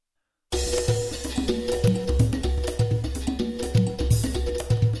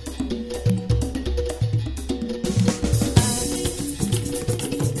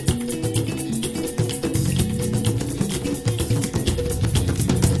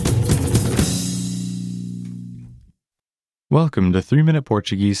Welcome to 3 Minute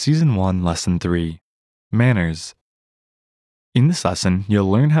Portuguese Season 1, Lesson 3 Manners. In this lesson, you'll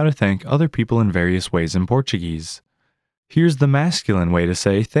learn how to thank other people in various ways in Portuguese. Here's the masculine way to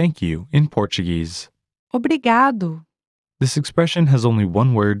say thank you in Portuguese. Obrigado, This expression has only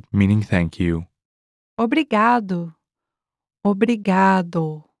one word meaning thank you. obrigado,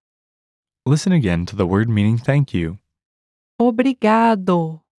 obrigado, Listen again to the word meaning thank you.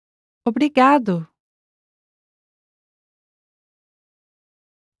 obrigado, obrigado.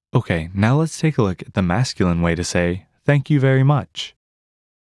 Okay, now let's take a look at the masculine way to say thank you very much.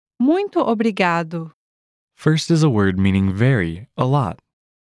 Muito obrigado, First is a word meaning very, a lot.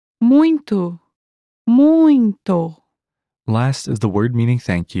 muito, muito. Last is the word meaning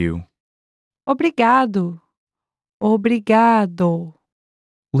thank you. Obrigado, obrigado.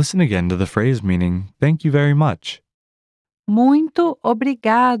 Listen again to the phrase meaning thank you very much. Muito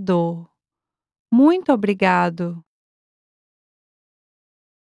obrigado, muito obrigado.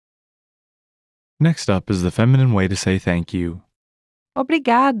 Next up is the feminine way to say thank you.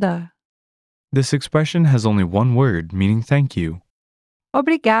 Obrigada, This expression has only one word meaning thank you.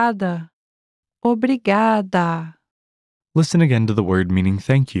 obrigada, obrigada, Listen again to the word meaning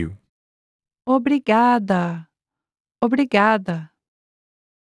thank you. obrigada, obrigada.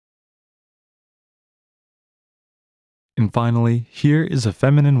 And finally, here is a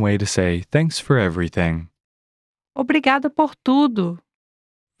feminine way to say thanks for everything. Obrigada por tudo.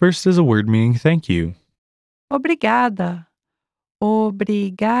 First is a word meaning thank you. Obrigada,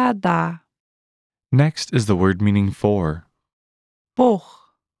 obrigada. Next is the word meaning for. Por.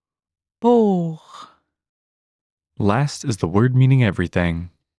 Last is the word meaning everything.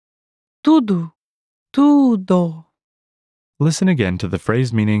 Tudo, tudo. Listen again to the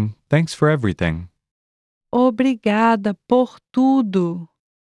phrase meaning thanks for everything. Obrigada por tudo.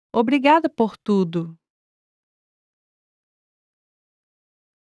 Obrigada por tudo.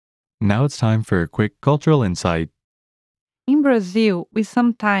 Now it's time for a quick cultural insight. In Brazil, we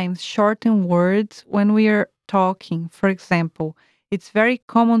sometimes shorten words when we are talking. For example, it's very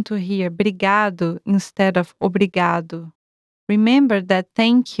common to hear obrigado instead of obrigado. Remember that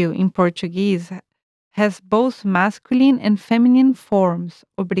thank you in Portuguese has both masculine and feminine forms,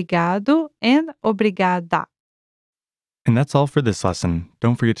 obrigado and obrigada. And that's all for this lesson.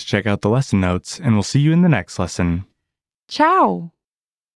 Don't forget to check out the lesson notes, and we'll see you in the next lesson. Tchau!